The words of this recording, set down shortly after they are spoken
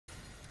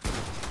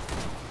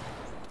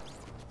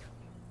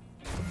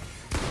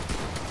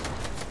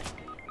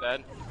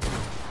Dead.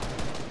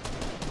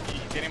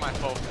 He's getting my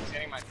focus. He's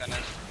getting my finish.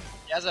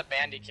 He has a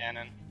bandy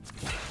cannon.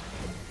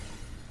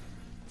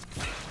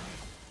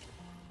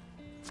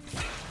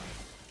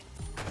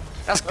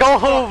 Let's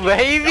go,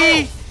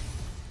 baby!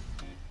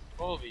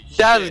 Holy shit.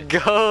 Let's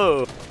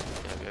go!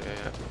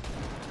 Yeah.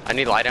 I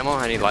need light ammo.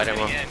 I need light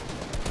ammo.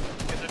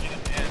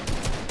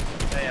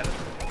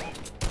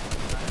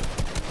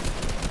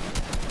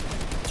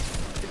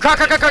 Crack,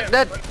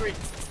 dead! We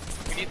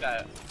need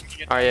that.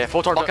 Alright, yeah,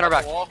 full torque, looking our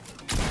back. Got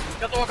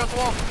the wall, 20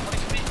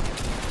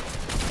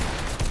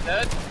 feet.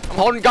 Dead. I'm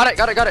holding, got it.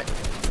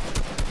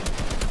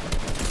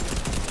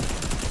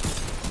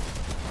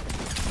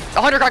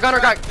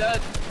 100 crack.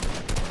 Dead.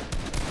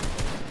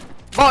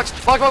 Box.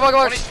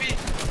 20 feet.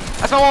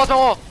 That's my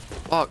wall.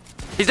 Fuck.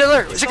 He's dead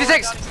there,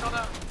 66!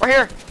 Right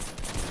here.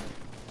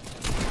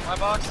 My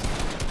box.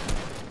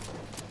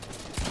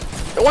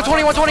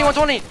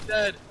 120.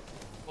 Dead.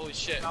 Holy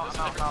shit. No.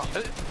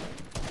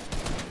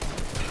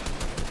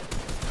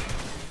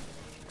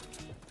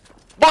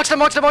 Box them.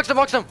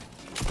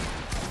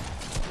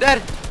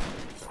 Dead.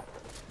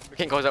 We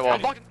can't close that wall.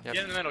 Get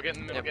in the middle, Get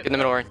in the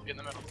middle, right? Get in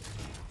the middle.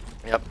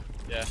 Yep.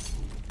 Yeah.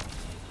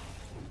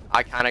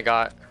 I kinda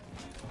got...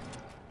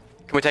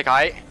 Can we take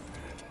height?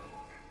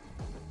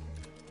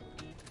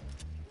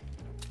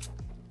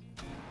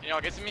 Can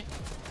y'all get to me?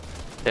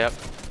 Yep.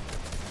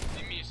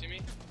 You see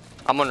me?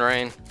 I'm on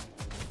rain.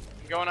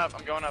 I'm going up.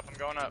 On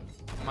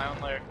my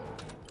own layer.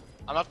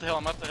 I'm up the hill.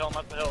 About to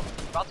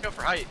go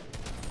for height.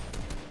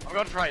 I'm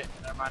going for height.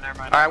 Never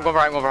mind. Alright, I'm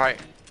going for height.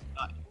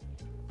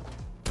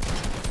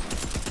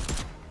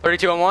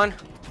 32 on 1.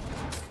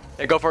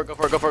 Yeah, go for it.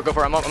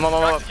 I'm up.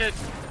 Cracked the kid.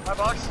 My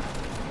box.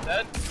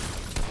 Dead.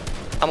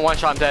 I'm one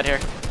shot, I'm dead here.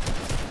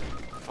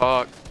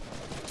 Fuck.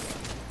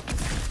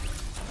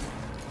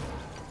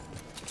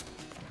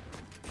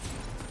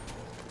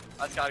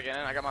 I just gotta get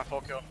in. I got my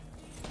full kill.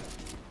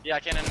 Yeah, I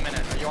can in a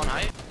minute. Are you on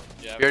height?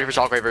 Yeah. You ready for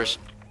shockwavers?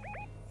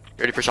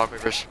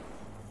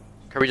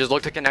 Can we just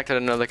look to connect to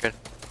another kid?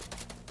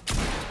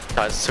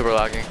 God, it's super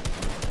laggy.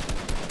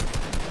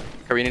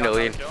 Okay, we need to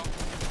lead.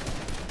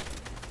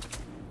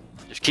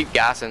 Just keep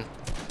gassing.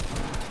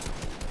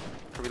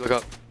 Can we look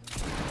up?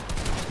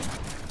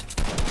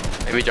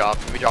 Maybe drop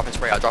and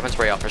spray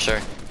out for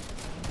sure.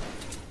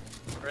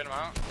 Sprayed him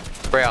out.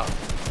 Spray out.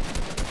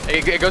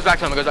 It goes back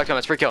to him,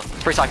 it's free kill.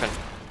 It's free siphon.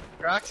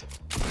 Cracked.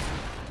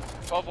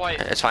 12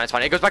 white. It's fine.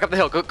 It goes back up the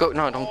hill. Go,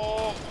 no, don't.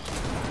 Oh.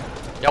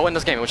 Y'all win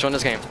this game, we should win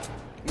this game.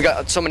 We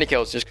got so many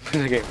kills, just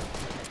win the game.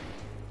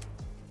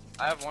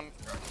 I have one.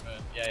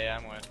 Yeah,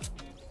 I'm with.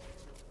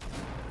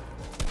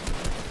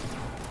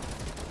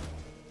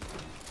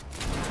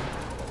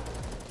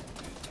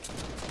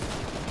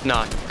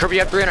 Nah, Kirby,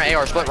 you have 300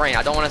 AR, split rain.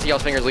 I don't want to see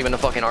y'all's fingers leaving the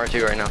fucking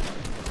R2 right now.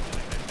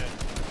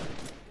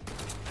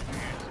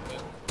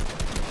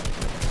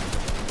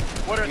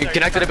 You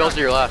connected to bills to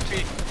your left.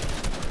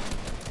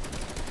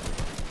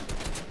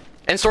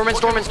 And storm. He's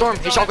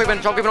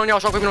shockwaving on y'all,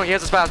 He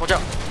has his fast, watch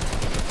out.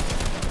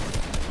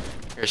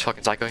 Here's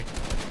fucking psycho.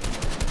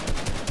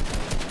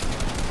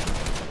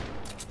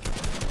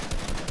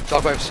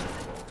 Shockwaves.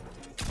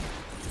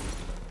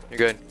 You're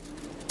good.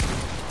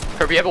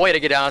 Kirby, you have a way to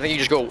get down. I think you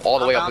just go all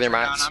the way up with your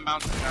mats. I'm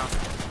bouncing down.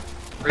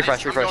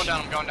 Refresh. I'm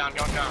going down.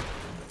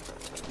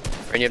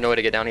 And you have no way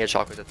to get down. He had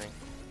shockwaves, I think.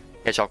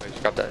 He had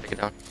shockwaves. Grab that to get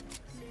down.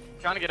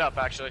 Trying to get up,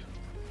 actually.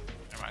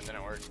 Never mind,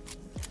 didn't work.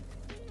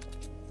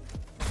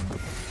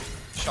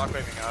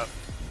 Shockwaving up.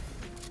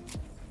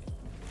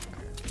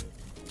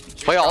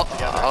 Just play all.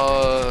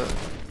 I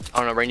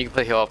don't know, Rain. You can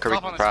play heal off. Kirby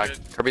frag.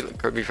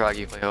 Kirby frag.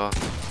 You play heal off.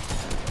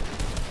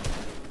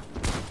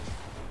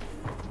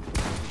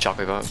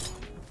 Shockwave up.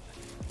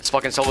 It's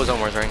fucking solo zone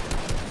wars, Rain.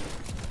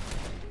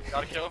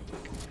 Got a kill.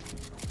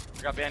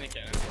 I got bandy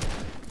cannon.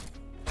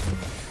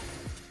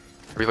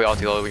 Replay all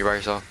low. You by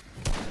yourself.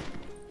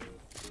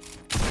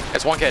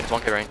 It's one kid,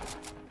 Rain.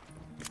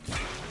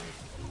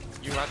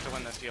 You have to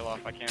win this heal off.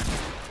 I can't.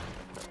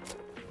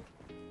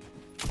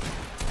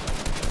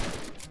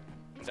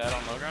 Dead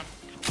on low ground.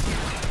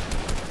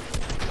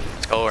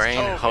 Let's go, Rain.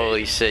 So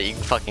holy shit, you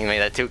fucking made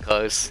that too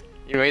close.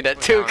 You made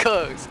that too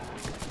close.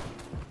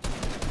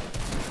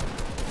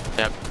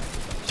 Yep.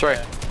 Sorry.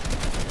 Yeah.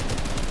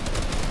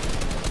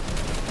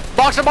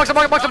 Box him. I'm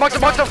holding,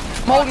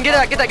 get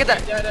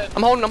that.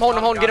 I'm holding,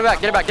 get it back,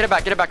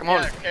 I'm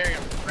holding. Yeah, carry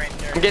him. Rain,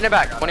 carry him. I'm getting it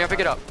back, when do you pick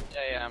it up?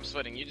 Yeah, I'm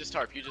splitting. You just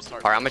tarp.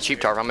 Alright, I'm a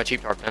cheap tarp,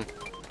 man.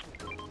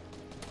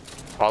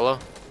 Follow.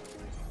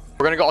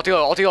 We're gonna go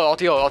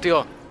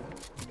ulti-low.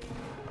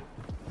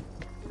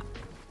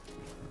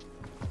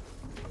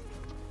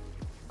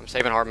 I'm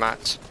saving hard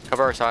mats.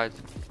 Cover our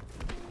sides.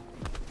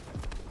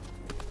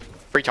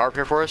 Free tarp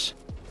here for us.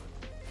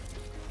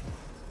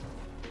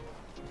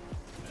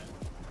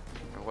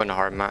 We're going to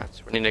hard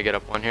mats. We need to get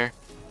up one here.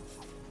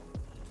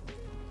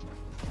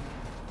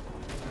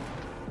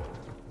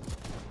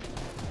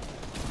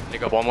 Need to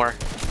go one more.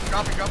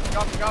 Dropping.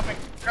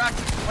 Cracked.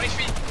 20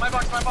 feet. My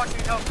box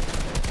needs help.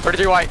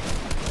 33 white.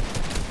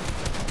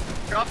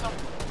 Drop them.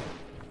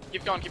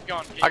 Keep going.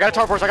 I got a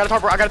tarp for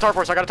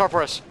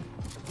us.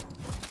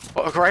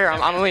 Oh, right here.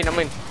 I'm lean.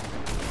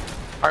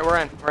 Alright, we're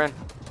in.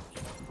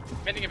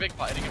 Hitting a big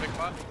pot.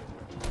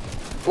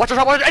 Watch your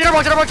top. In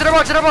our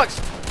box.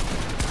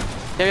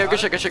 Yeah, good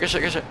shit.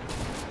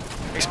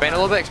 Expand a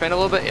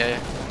little bit. Yeah.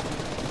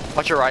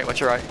 Watch your right.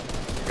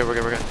 Good, we're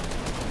good.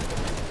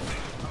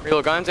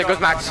 Reload guns. It goes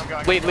max.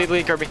 I'm going.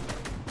 Lead, Kirby.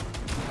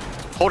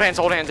 Hold hands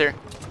here.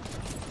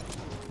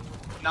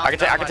 No, I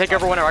can take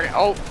over whenever.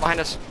 Oh, behind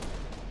us.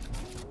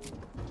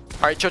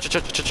 Alright, chill. Pop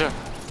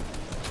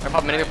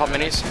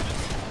minis.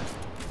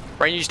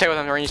 Rain, you just stay with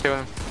him. I'm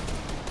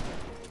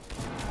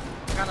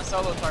kind of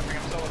solo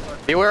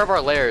tarping. Beware of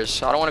our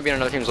layers. I don't want to be in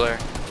another team's lair.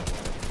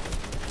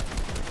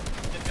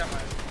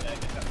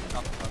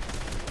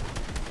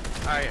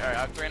 Alright, I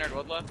have 300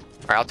 wood left.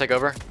 Alright, I'll take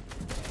over.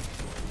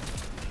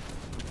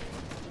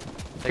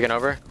 Taking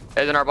over.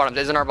 It's in our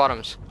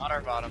bottoms. Not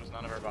our bottoms.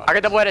 I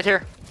get double edit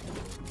here.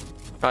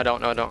 No, I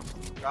don't. Drop?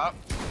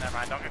 Never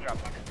mind, don't get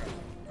dropped.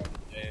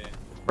 Yeah.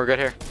 We're good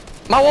here.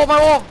 My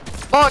wall!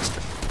 Boxed!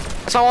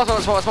 Small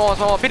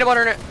wall. Peanut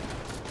butter in it.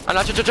 I'm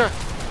not chill.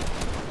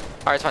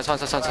 Alright, it's fine.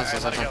 Let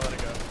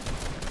it go.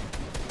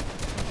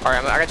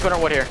 Alright, I got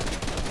 200 wood here.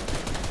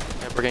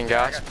 Yeah, we're getting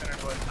gas. I got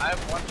 200 wood. I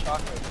have one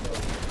chocolate still.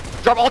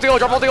 Drop all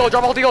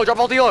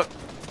deal.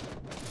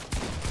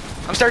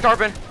 I'm stair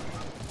tarping.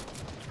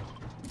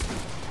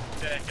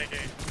 Okay.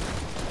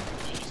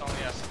 She's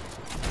only us.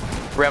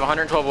 We have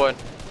 112 wood.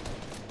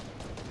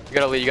 You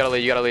gotta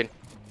lead.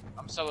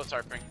 I'm solo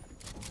tarping.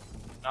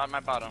 Not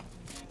my bottom.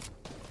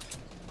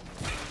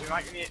 You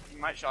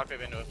might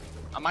shockwave into it.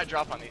 I might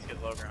drop on these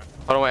kids low ground.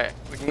 Hold on, wait.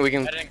 We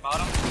can. Editing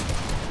bottom.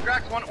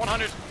 Cracked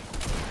 100.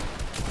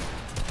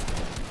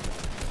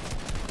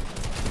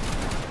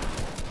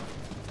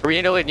 You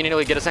need to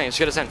lead. Get us in.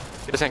 Get us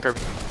in, Kirby.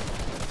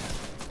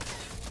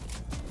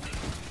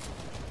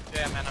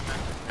 Yeah, man, I'm in.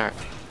 Alright.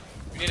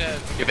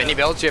 You have any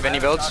builds? Yeah.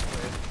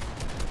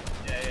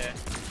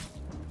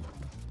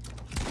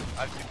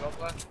 I have 2 builds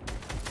left.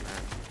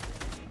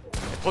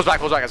 Pulls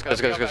back.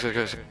 Let's go.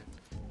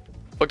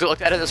 Look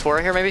to edit this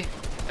floor here, maybe.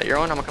 At your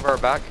own. I'm gonna cover our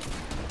back.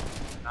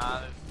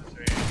 Nah, this is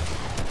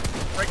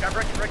right. Breaking.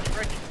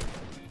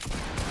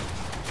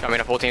 I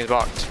mean, a full team's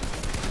boxed.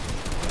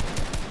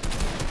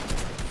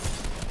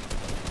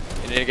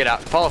 You need to get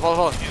out. Follow.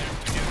 I'm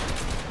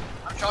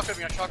shockwaving.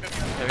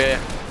 Yeah.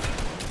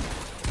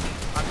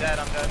 I'm dead.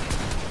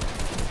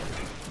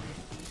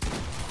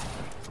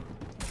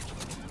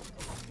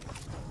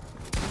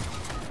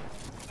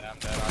 Yeah, I'm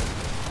dead.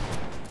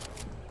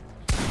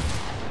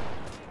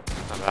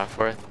 Not bad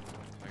for it.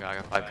 I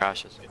got 5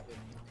 crashes.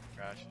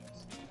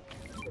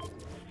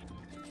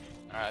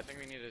 Alright, I think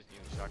we need to use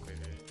shockwave.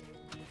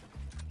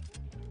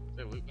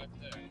 They loot back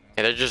there.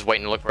 Yeah, they're just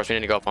waiting to look for us. We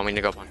need to go up on.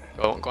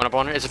 Going up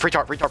on it. It's a free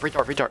tarp. It's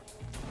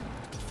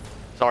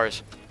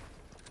ours.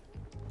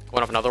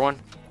 Going up another one.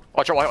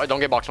 Watch out, don't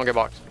get boxed. This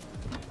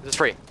is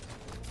free.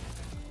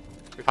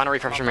 We find a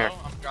refresh from here.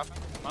 I'm dropping.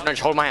 No,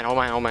 just hold my hand.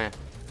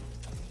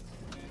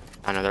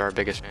 I know they're our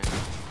biggest fan.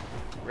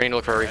 We need to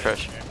look for a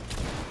refresh.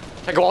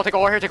 Take a wall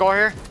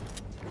here.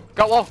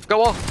 Go wall. Crack.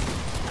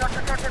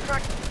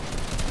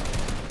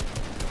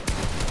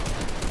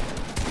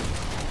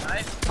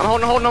 Nice. I'm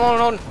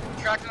holding.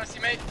 Tracked on a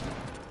teammate.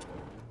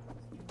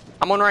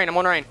 I'm on rain. I'm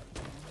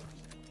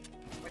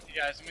with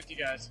you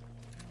guys.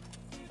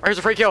 Here's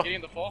a free kill.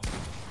 Getting the full.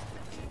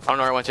 I don't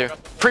know where I went to.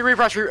 Free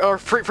refresh,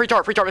 free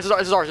tarp. This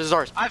is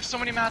ours. I have so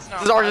many mats now.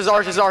 This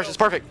is ours. It's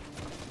perfect.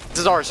 This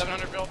is ours.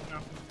 700 build? No.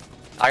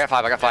 I got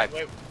 5.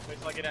 Wait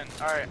till I get in.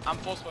 Alright, I'm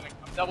full splitting.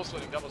 I'm double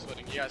splitting.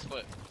 You guys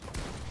split.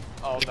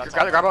 Oh, that's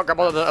grab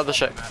all of the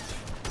shit.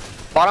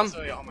 Bottom.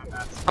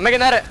 I'm making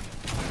that it.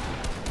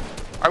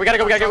 Alright, we gotta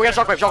go. We gotta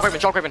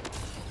shockwave.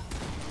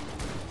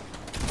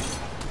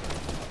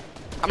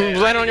 I'm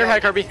landing on your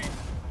head, Kirby.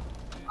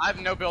 I have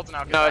no builds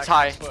now. No, it's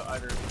high.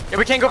 Yeah,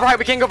 we can't go for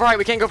height.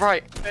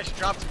 Fish,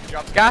 drop.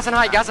 Gas and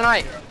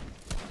height.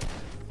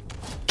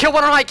 Kill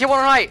one on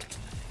height.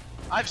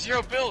 I have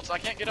 0 builds. I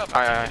can't get up.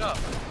 Alright.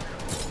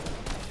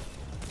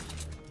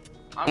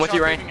 I'm with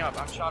you, Rain. I'm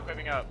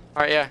shockwaving up.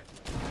 Alright, yeah.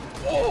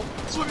 Oh,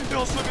 swimming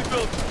build.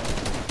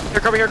 Here,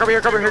 Kirby. I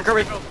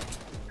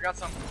got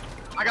some.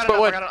 I got a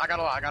lot.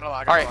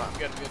 Alright. I'm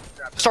good.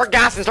 Start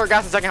gassing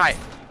second height.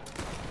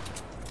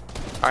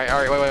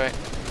 Alright, wait.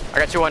 I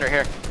got 200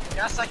 here.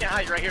 Gas second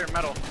height right here,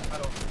 metal.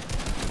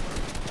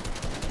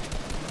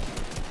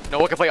 No,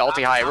 we can play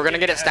ulti high. We're gonna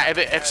get it stacked.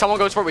 If someone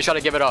goes for it, we gotta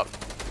give it up.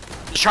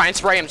 Just try and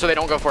spray them so they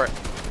don't go for it.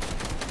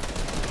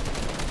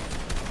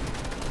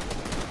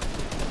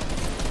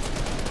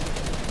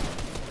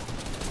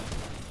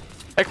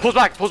 Hey, pulls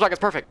back. It's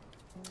perfect.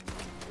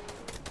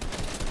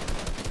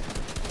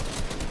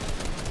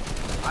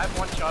 I have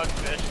 1 chug,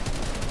 fish.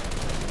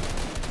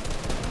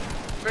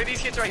 Spray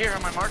these kids right here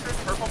on my marker,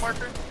 purple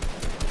marker.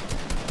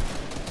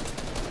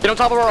 Get on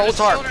top of our old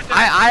tarp.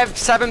 I have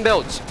 7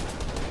 builds.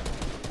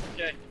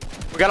 Okay.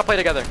 We gotta play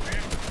together.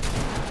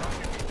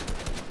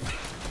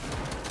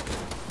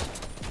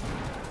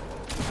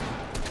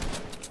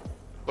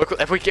 Look,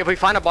 if we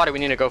find a body, we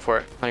need to go for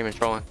it. Not even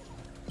trolling.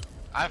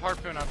 I have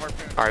harpoon.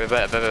 Alright,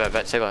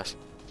 bet. Say less.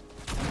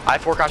 I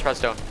have 4 crash pads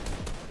still.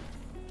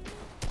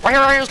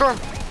 Right here, Storm.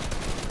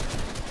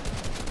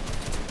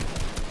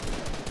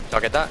 Y'all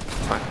get that?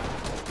 Fine.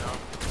 No.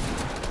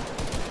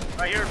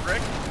 Right here,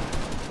 brick.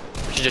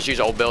 We should just use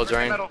old builds,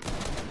 right?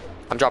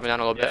 I'm dropping down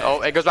a little bit.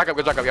 Oh, it goes back up,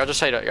 Y'all just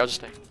stay. Y'all just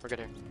stay. We're good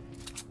here.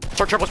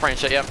 Start triple spraying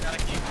shit, yep. Gotta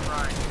keep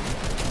trying.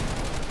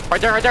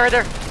 Right there.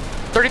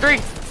 33.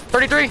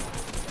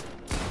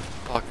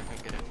 Fuck, I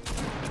can't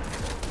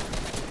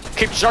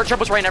get it. Start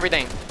triple spraying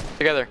everything.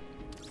 Together.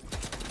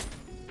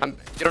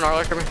 You don't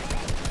know for me?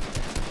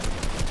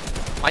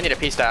 I need to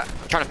piece that.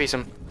 I'm trying to piece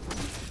him.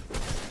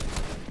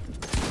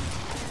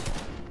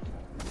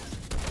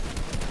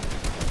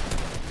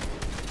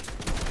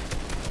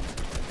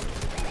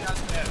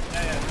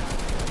 Yeah.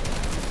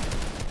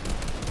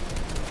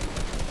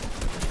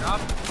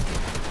 Drop.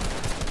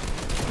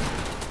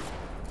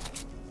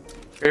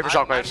 Ready for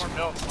shockwaves.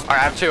 Alright, I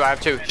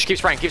have two. Just keep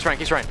spraying. Kids right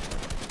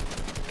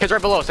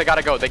below us, they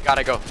gotta go.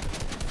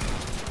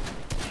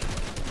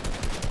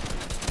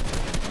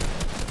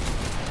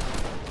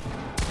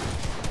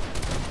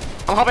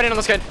 I'm hopping in on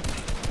this kid.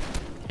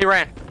 He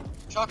ran.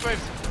 Shockwaves.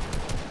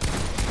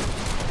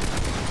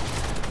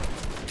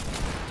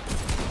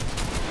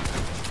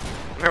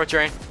 I'm here with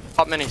your aim.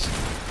 Pop minis.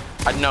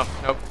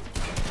 Nope.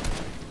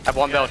 I have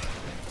one build.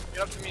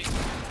 Get up to me.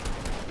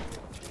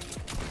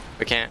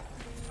 We can't.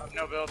 I have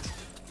no builds.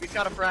 We've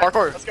got a frag.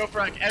 Parkour. Let's go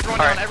frag. Everyone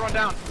All down, right. everyone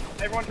down.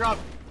 Everyone drop.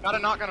 Got a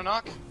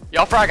knock.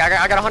 Y'all frag, I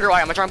got 100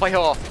 white. I'm gonna try and play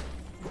hill off.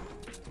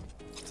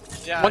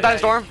 Yeah. One time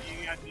storm.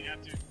 You have to.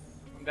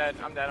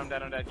 I'm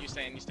dead. You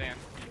stay in.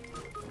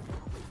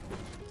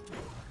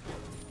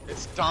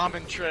 It's Dom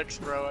and tricks,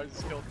 bro. I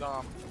just killed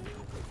Dom.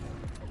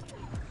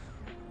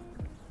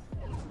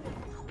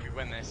 We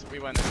win this.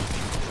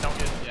 Don't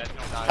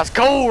die. Let's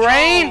go,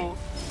 Rain! No.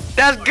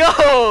 Let's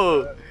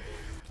go!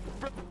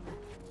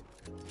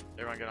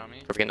 Everyone get on me.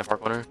 Are we getting the far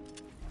corner?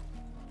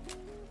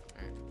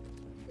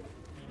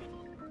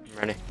 I'm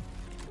ready.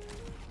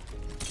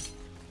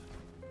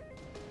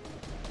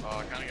 Oh,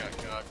 I kinda got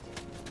cut.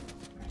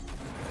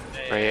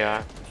 Where you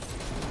at?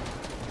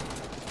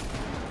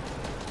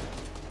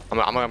 I'm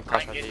gonna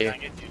crash my I D. can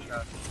get you,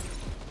 Trev.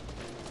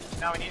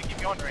 Now we need to keep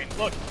going, Rain.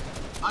 Look,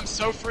 I'm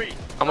so free.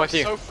 I'm with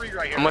you. So free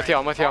right here. I'm with you.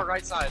 Far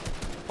right side.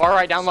 Far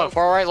right, down low.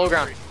 Far right, low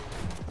ground. Free.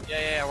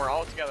 Yeah. We're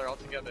all together.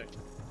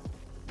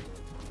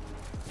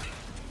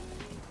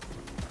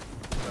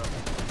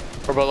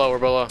 We're below.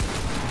 Below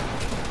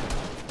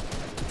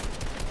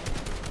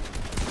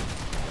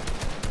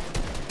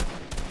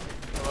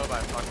by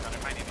a fuck ton. I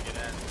might need to get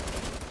in.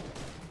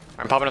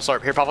 I'm popping a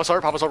slurp. Here, pop a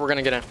slurp. We're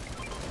gonna get in.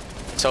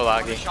 So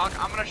laggy.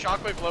 I'm gonna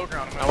shockwave low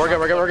ground. No, we're good.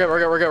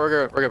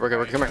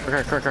 Come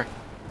here.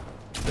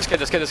 This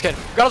kid.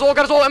 Got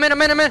his ult. I'm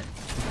in.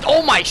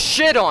 Oh my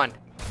shit on.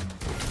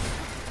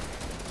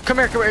 Come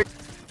here.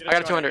 I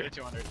got a 200.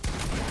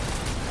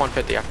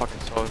 150. I fucking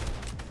sold.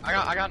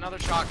 I got another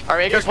shock. All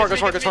right, goes for.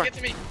 Get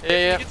to me.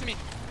 Yeah. Get to me.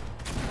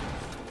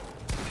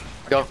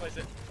 Go.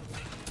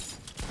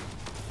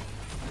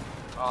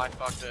 Oh, I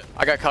fucked it.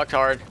 I got cucked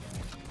hard.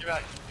 Get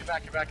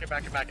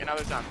back.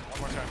 Another time.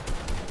 One more turn.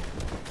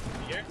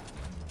 You here?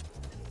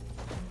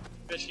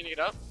 Fish, can you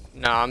get up?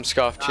 No, I'm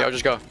scuffed. Yeah,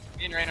 just go.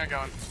 Me and Rain are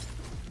going.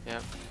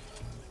 Yeah.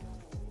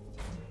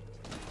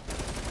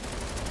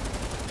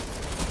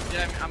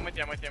 Yeah, I'm with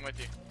you.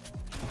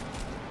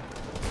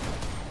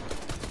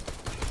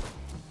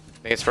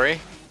 Think it's free?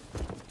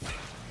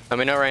 Let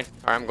me know, Rain.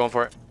 Alright, I'm going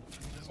for it.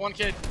 There's one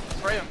kid.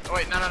 Spray him. Oh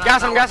wait, no.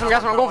 Gas him.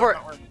 I'm going for it.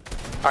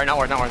 Not Alright,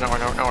 not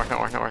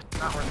worth. worth.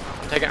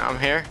 I'm taking it. I'm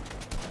here.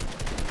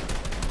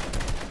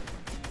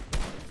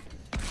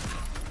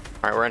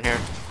 Alright, we're in here.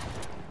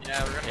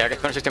 Yeah, we're gonna. Yeah, I got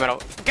 260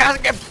 metal. Gas,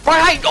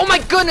 right height! Oh my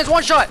goodness,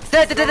 one shot!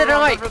 Dead,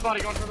 height!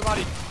 Going for the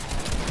body.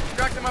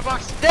 Cracked in my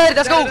box. Dead,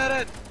 let's go!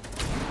 Dead.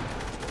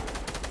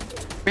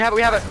 We have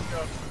it.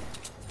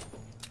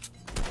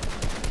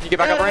 Can you get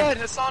back up, Rain?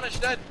 Astonish,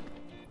 dead.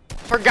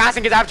 Start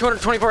gassing, because I have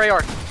 224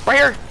 AR. Right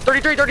here,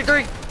 33.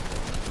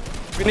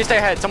 We need to stay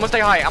ahead. Someone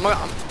stay high. I'm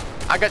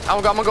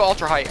gonna go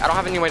ultra height. I don't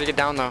have any way to get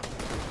down though.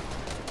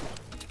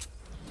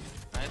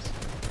 Nice.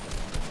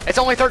 It's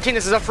only 13.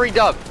 This is a free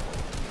dub.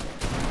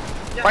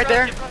 Yeah, Right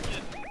there.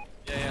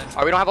 Yeah.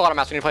 Oh, we don't have a lot of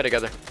maps. We need to play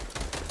together.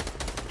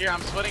 Here,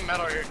 I'm splitting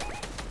metal here.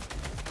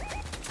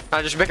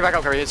 Just pick it back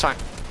up, Curry. It's fine.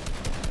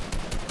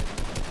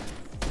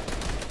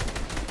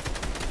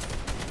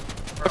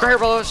 Look right here,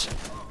 bros.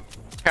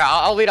 Here,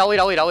 I'll lead.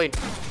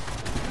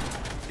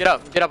 Get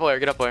up, player.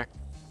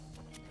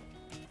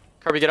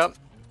 Kirby, get up.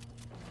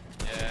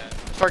 Yeah.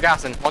 Start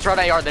gassing. Once we're out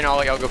of AR, then I'll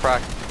let y'all go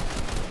frag.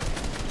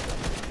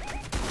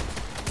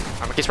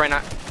 I'm gonna keep spraying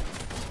that.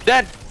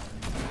 Dead.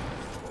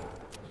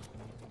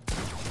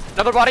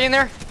 Another body in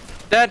there.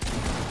 Dead.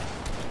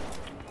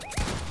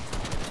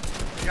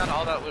 He got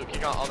all that loot.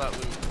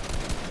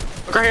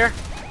 Look right here.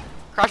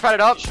 Crash padded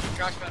up.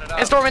 Crash padded up.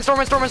 In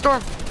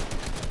storm.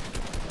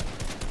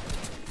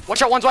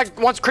 Watch out,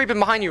 one's creeping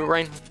behind you,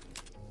 Rain.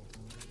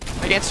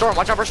 Against storm.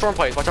 Watch out for storm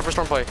plays.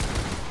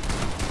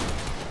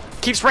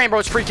 Keep spraying, bro.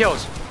 It's free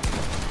kills.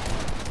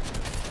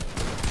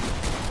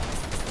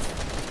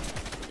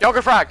 Y'all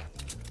go frag.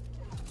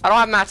 I don't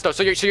have mats though,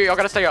 so y'all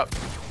gotta stay up.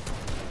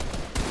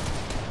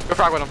 Go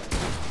frag with him.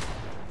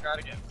 Try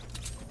it again.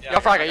 Yeah, Y'all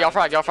frag it. Y'all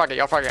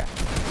frag it.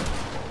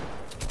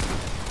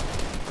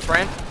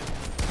 Spraying.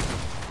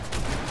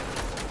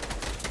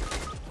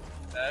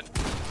 Dead.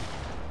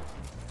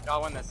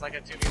 Y'all win this like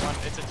a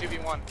 2v1. It's a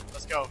 2v1.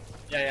 Let's go.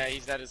 Yeah,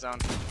 he's dead his zone.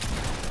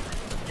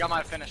 You got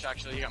my finish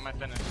actually. You got my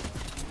finish.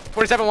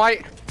 27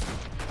 white.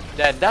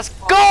 Dead. Let's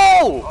go!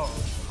 Oh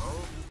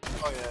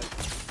yeah.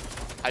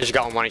 I just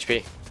got on 1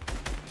 HP.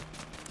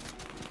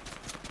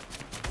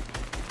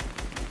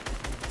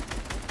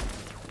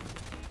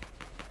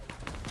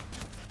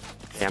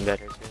 Yeah, I'm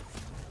dead.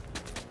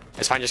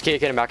 It's fine, just keep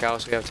getting back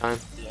out so we have time.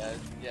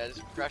 Yeah,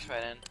 just rush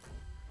right in.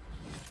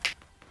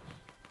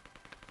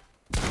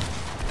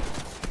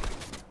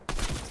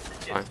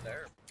 Fine.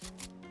 There.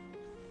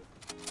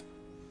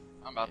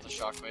 I'm about to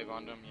shockwave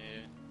on them,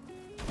 yeah.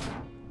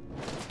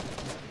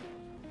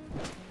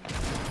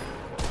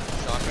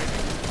 Shockwave.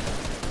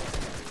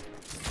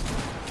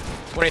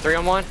 23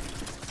 on 1.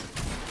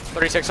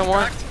 36 on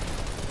 1.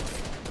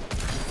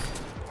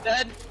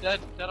 Dead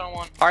on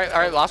 1.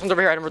 Alright, last one's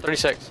over here, item number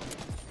 36.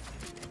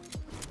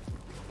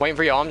 Waiting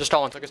for y'all, I'm just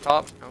stalling. Took his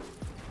top.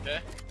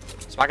 Okay.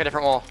 Smack a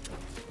different wall.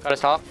 Got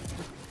his top.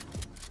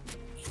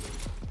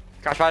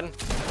 Crash padding.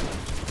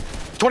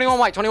 21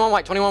 white. Fry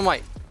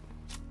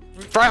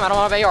him, I don't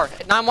have AR.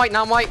 9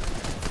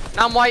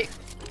 white.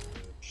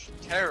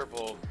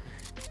 Terrible.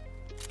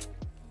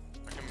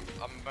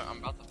 I'm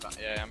about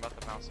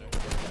to bounce her.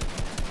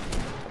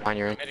 Fine,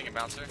 you're in. I'm hitting a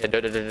bouncer.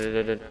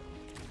 Yeah,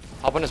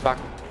 hop on his back.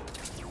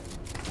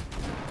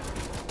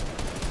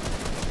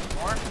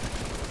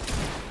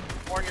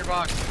 More in your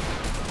box.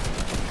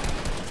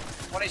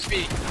 1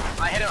 HP.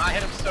 I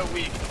hit him so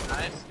weak.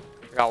 Nice.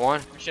 Got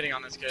one. I'm shitting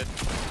on this kid.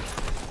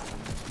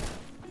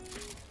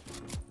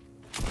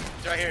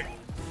 He's right here.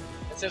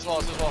 It's his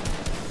wall,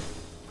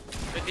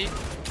 50.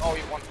 Oh,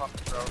 he one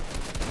pumped, bro.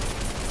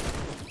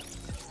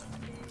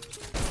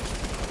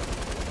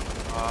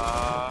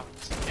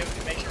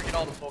 Make sure you get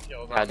all the full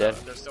kills. I did.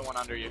 There's still one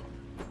under you.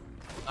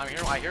 I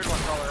heard one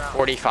crawl around.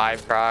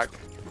 45 crack.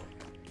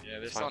 Yeah,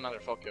 there's still another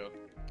full kill.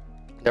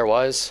 There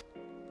was.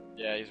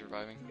 Yeah, he's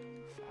reviving.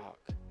 Fuck.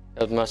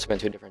 It must have been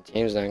 2 different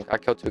teams then. I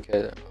killed 2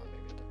 kids.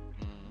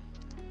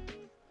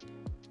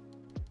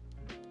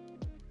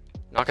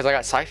 No, because I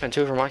got siphoned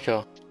too for my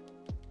kill.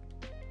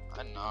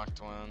 I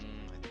knocked one,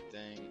 I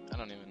think. I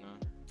don't even know.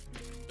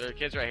 There are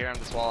kids right here on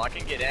this wall. I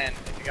can get in.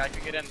 If you guys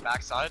can get in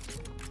backside.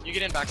 You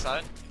get in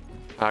backside.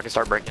 I can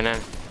start breaking in.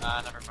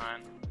 Never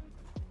mind.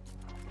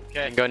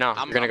 Okay. Go now.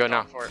 You're gonna go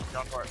now. Going for it.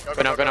 Going for it.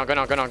 Go now. Go.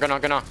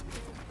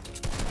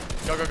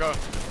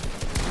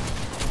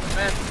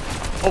 Man.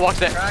 Oh, box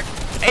dead. Crack.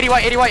 80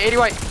 white.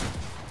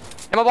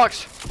 In my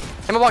box.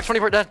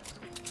 24 dead.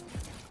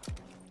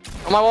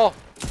 On my wall.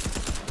 I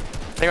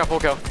think I full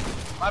kill.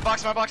 My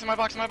box.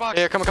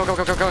 Here, come. Dead.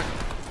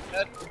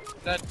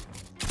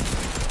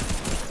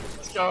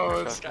 Let's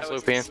go. This guy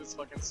looks it's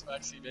fucking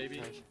sexy,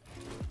 baby.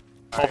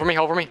 Hold for me.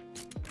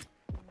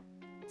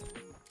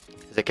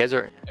 Is it kids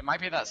or? It might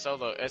be that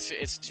solo.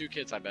 It's 2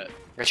 kids, I bet.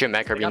 Got you a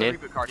mech, or you need?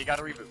 He got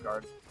a reboot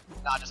card.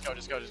 Nah, just go.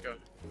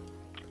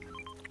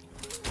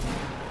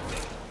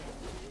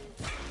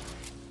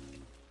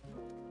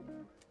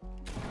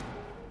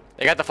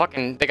 They got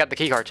the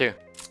key card too.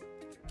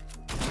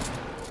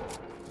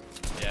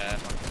 Yeah.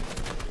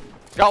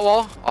 Got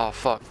wall. Oh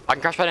fuck. I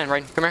can crash that in,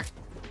 right? Come here.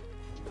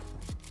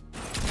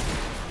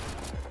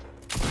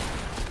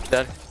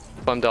 Dead.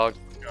 Bum dog.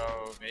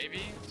 Go,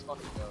 baby. Let's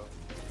fucking go.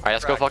 Alright,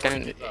 let's go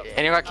fucking.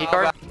 Anyone got key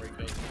card? Up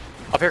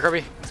here,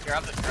 Kirby. Let's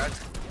grab this, guys.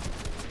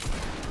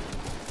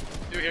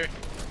 2 here.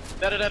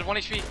 Dead. 1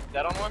 HP.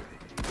 Dead on 1.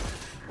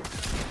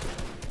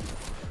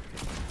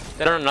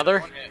 Dead on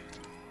another. 1 hit.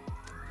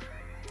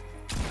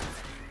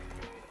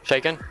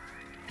 Shaken.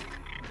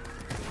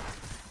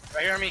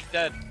 Right here on me.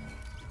 Dead.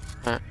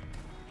 Alright.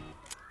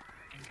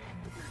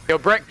 Yo,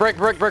 brick right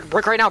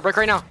now.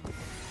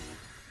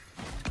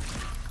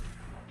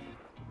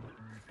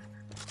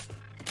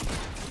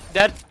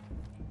 Dead.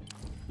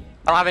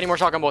 I don't have any more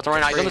shotgun bullets right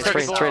now. He's on the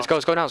train. Let's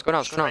go now.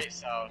 Straight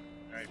south.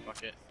 Alright,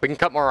 fuck it. We can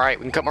cut more right.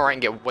 and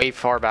get way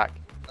far back.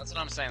 That's what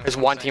I'm saying. There's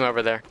one team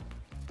over there.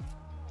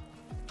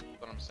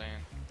 That's what I'm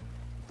saying.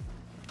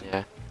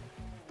 Yeah.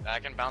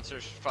 Back and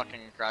bouncers fucking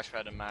crash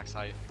pad to max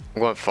height.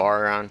 I'm going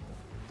far around.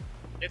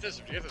 Get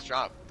this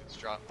drop.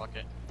 Fuck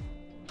it.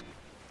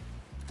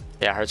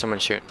 Yeah, I heard someone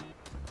shoot.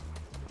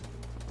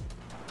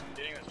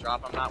 Getting this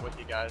drop. I'm not with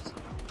you guys.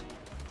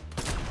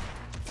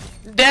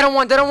 Dead on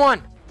one.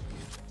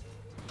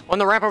 On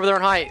the ramp over there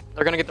in height.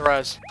 They're gonna get the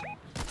res.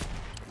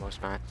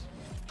 Most mats.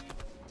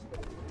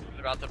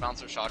 They're about to bounce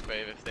their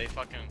shockwave. If they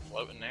fucking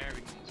float in there,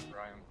 we can just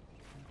fry them.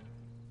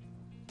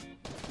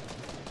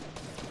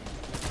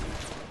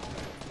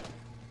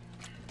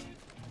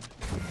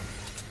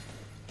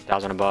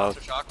 1,000 above.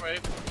 Bouncer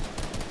shockwave.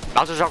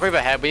 Bouncer shockwave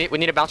ahead. We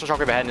need a bouncer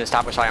shockwave ahead in this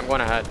top side. I'm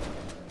going ahead.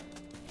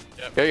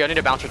 Yep. Yo, y'all need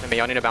a bouncer to me.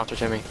 Yep.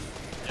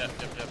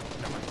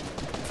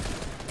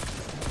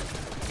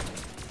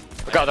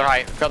 Go other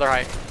height.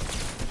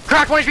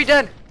 Cracked 1 HP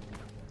dead.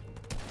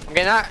 I'm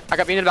getting that. I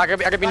got beam in the back. I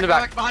got beam in the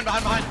back. Behind.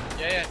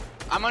 Yeah, yeah.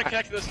 I'm gonna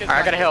connect to those kids.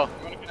 Alright, I got a hill.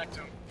 I'm gonna connect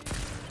to them.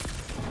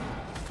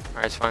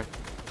 Alright, it's fine.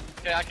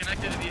 Okay, I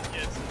connected to these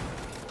kids.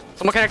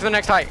 Someone connect to the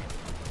next height.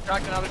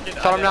 Cracked another kid.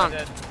 Shot him down.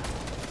 Dead.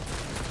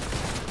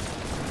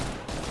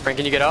 Frank,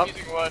 can you get up? I'm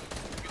using wood.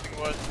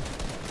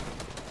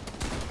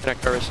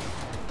 Connect first.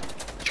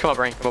 Just come up,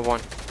 Frank. Come up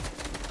 1.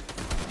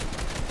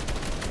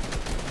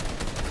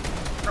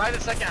 Try the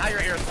second height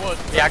right here with wood.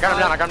 Yeah, I got him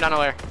down. I got him down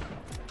there.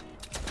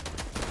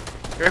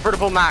 You're ready for the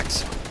pull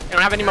max. You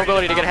don't have any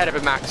mobility to get ahead of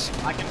it, max.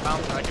 I can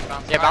bounce.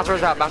 Yeah,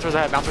 bouncer's out. Bouncer's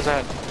ahead. Bouncer's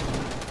ahead.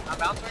 I'm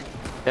bouncing?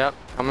 Yep,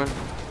 coming.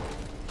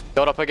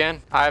 Build up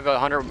again. I have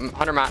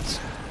 100 mats.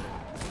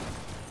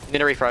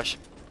 Need a refresh.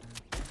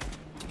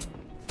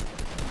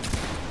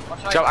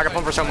 Joe, I can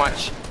pump for so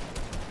much.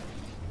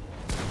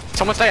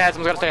 Someone stay ahead.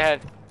 Someone's gotta stay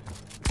ahead.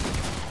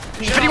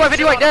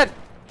 50 white, dead.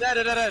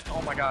 Dead.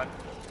 Oh my god.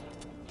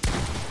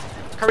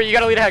 Kirby, you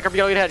gotta lead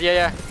ahead.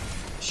 Yeah.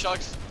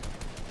 Shucks.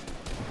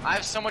 I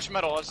have so much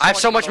metal. I have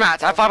so much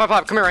mats. I have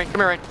 5. Come here, Rain.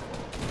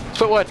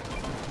 Split wood.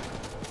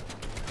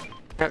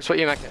 Yeah, split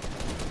you, mech.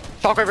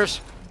 Shockwavers.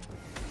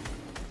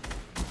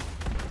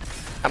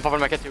 I'm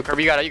pumping my kit too.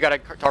 Kirby, you got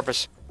it,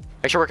 Tarpus.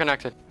 Make sure we're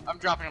connected. I'm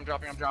dropping.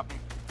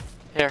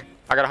 Here,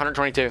 I got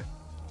 122.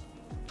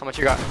 How much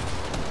you got?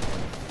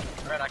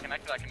 Alright, I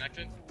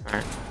connected.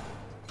 Alright.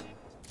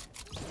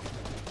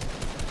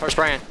 Start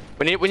spraying.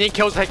 We need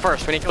kills to take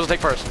first.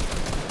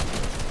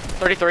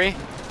 33.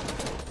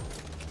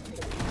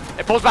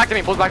 It pulls back to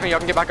me. Y'all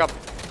can get back up.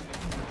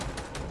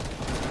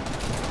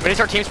 We need to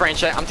start team spraying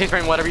shit. I'm team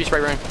spraying whatever you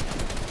spray, Rain.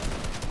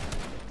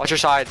 Watch your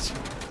sides.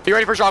 Be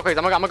ready for shockwaves.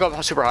 I'm gonna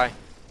go super high.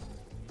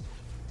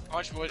 How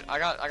much wood? I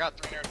got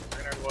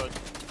 300 wood.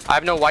 I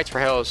have no whites for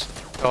hills.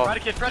 So.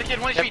 Predicate, 1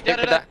 HP,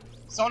 dead.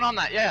 Someone on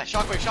that. Yeah,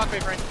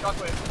 shockwave, Rain.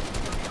 Shockwave.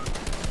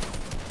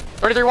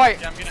 33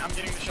 white. Yeah, I'm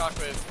getting the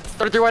shockwave.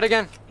 33 white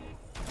again.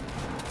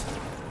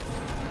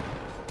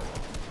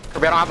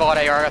 Kirby, I don't have a lot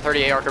of AR. I got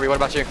 30 AR. Kirby, what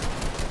about you?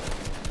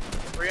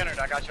 300.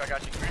 I got you.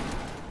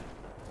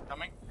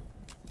 Coming.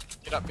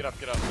 Get up. Yeah.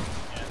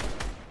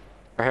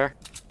 Right here.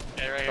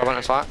 Okay, right Go in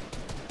a slot.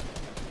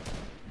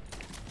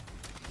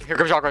 Here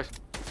comes shockwaves.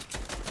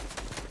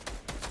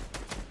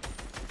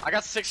 I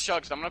got 6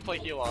 chugs. I'm gonna play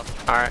heal off.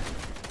 Alright.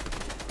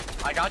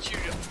 I got you.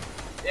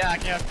 Yeah, I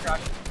can't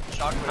crash.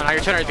 Shockwave. No,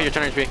 you're 10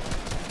 HP.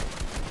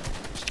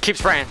 Just keep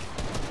spraying.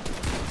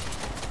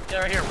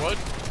 Yeah, right here, wood.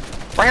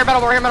 Right here,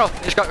 metal.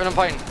 Just got I'm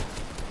fighting.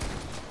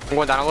 I'm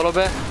going down a little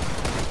bit.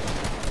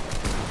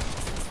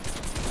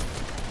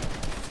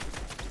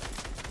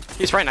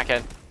 He's spraying that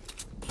kid.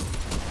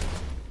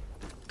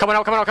 Coming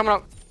out.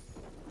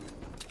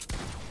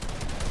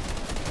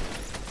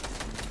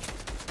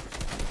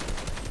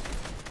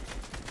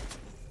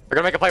 We're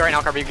gonna make a play right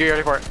now, Kirby. Get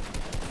ready for it.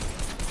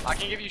 I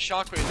can give you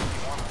shockwaves if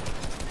you want.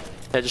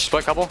 Yeah, just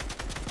split a couple.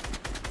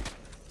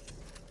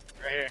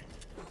 Right here.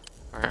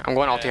 Alright, I'm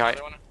going ulti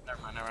height.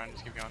 Never mind.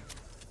 Just keep going.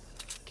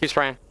 Keep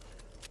spraying.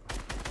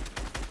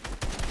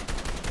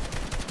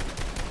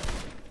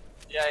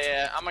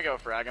 Yeah. I'm gonna go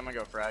frag.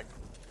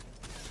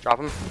 Drop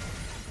him.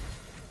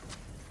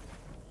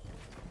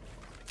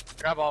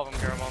 Grab all of them.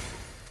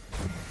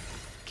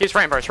 Keep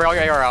spraying first. Spray all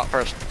your AR out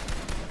first.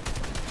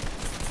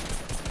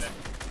 Okay.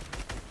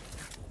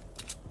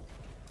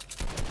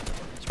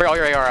 Spray all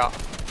your AR out.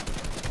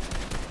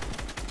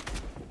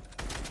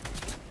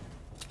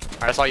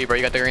 Alright, I saw you, bro.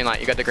 You got the green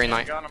light. I'm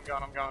going.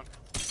 I'm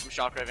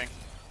shockwaving.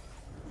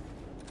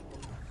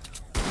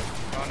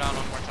 Going down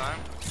one more time.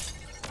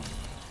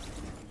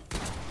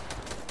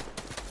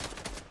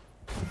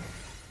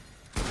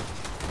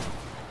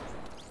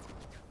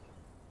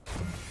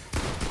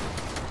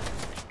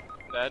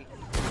 Dead.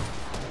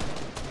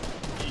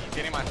 He's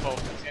getting my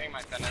focus. He's getting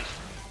my finish.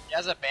 He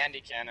has a bandy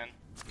cannon.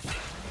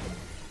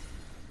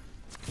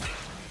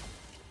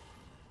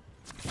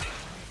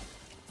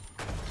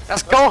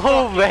 Let's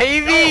go,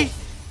 baby!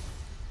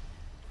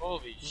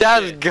 Holy shit.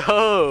 Let's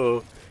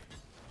go!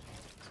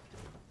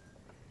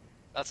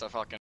 That's a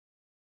fucking